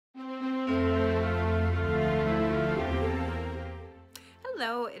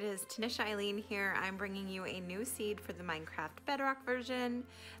Hello, it is Tanisha Eileen here. I'm bringing you a new seed for the Minecraft Bedrock version.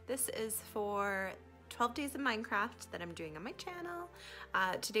 This is for 12 days of Minecraft that I'm doing on my channel.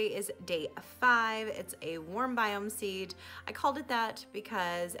 Today is day 5. It's a warm biome seed. I called it that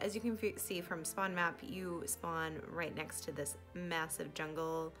because, as you can see from spawn map, you spawn right next to this massive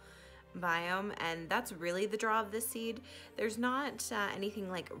jungle biome, and that's really the draw of this seed. There's not anything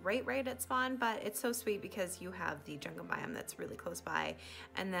like right at spawn, but it's so sweet because you have the jungle biome that's really close by,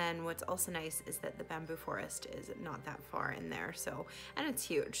 and then what's also nice is that the bamboo forest is not that far in there, so, and it's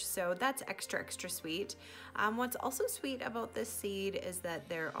huge, so that's extra sweet. What's also sweet about this seed is that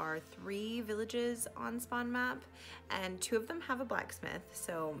there are 3 villages on spawn map, and 2 of them have a blacksmith,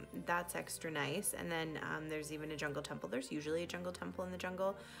 so that's extra nice. And then there's even a jungle temple. There's usually a jungle temple in the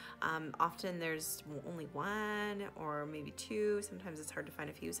jungle. Often there's only 1 or maybe 2. Sometimes it's hard to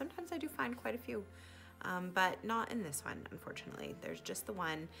find a few. Sometimes I do find quite a few, but not in this one, unfortunately. There's just the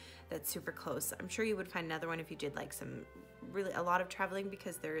one that's super close. I'm sure you would find another one if you did like a lot of traveling,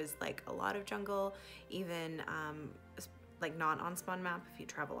 because there is like a lot of jungle, even like not on spawn map. If you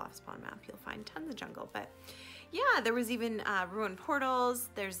travel off spawn map, you'll find tons of jungle. But yeah, there was even ruined portals.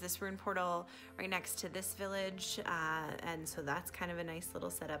 There's this ruined portal right next to this village, and so that's kind of a nice little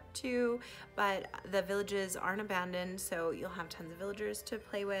setup too. But the villages aren't abandoned, so you'll have tons of villagers to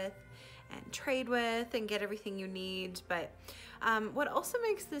play with and trade with and get everything you need. But what also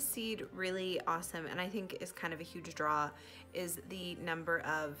makes this seed really awesome, and I think is kind of a huge draw, is the number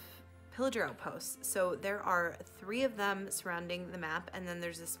of Pillager Outposts. So there are 3 of them surrounding the map, and then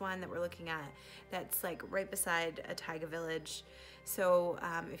there's this one that we're looking at that's like right beside a Taiga Village. So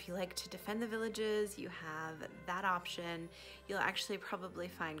if you like to defend the villages, you have that option. You'll actually probably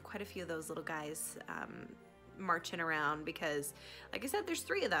find quite a few of those little guys marching around, because like I said, there's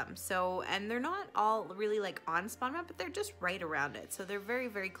 3 of them. So, and they're not all really like on spawn map, but they're just right around it. So they're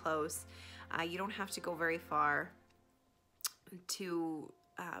very close. You don't have to go very far to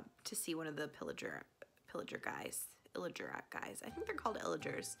see one of the pillager guys. I think they're called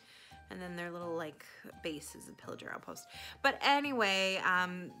illagers, and then their little like base is a Pillager Outpost. But anyway,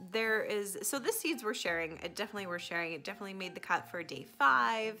 so this seeds we're sharing. It definitely made the cut for day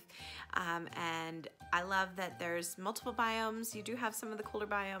 5, and I love that there's multiple biomes. You do have some of the colder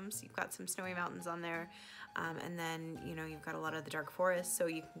biomes. You've got some snowy mountains on there, and then you've got a lot of the dark forest, so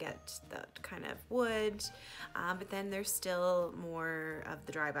you can get the kind of wood, but then there's still more of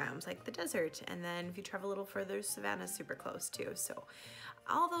the dry biomes like the desert, and then if you travel a little further, Savannah's super close too. So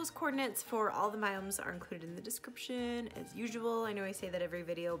all those coordinates for all the biomes are included in the description as usual. I know I say that every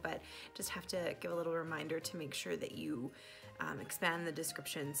video, but just have to give a little reminder to make sure that you expand the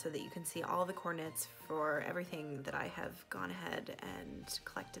description so that you can see all the coordinates for everything that I have gone ahead and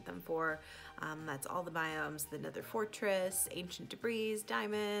collected them for. That's all the biomes, the Nether Fortress, ancient debris,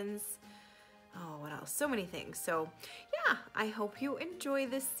 diamonds, oh, what else? So many things. So yeah, I hope you enjoy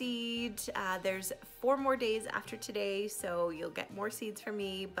this seed. There's 4 more days after today, so you'll get more seeds from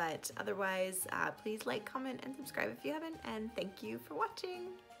me, but otherwise, please like, comment, and subscribe if you haven't, and thank you for watching.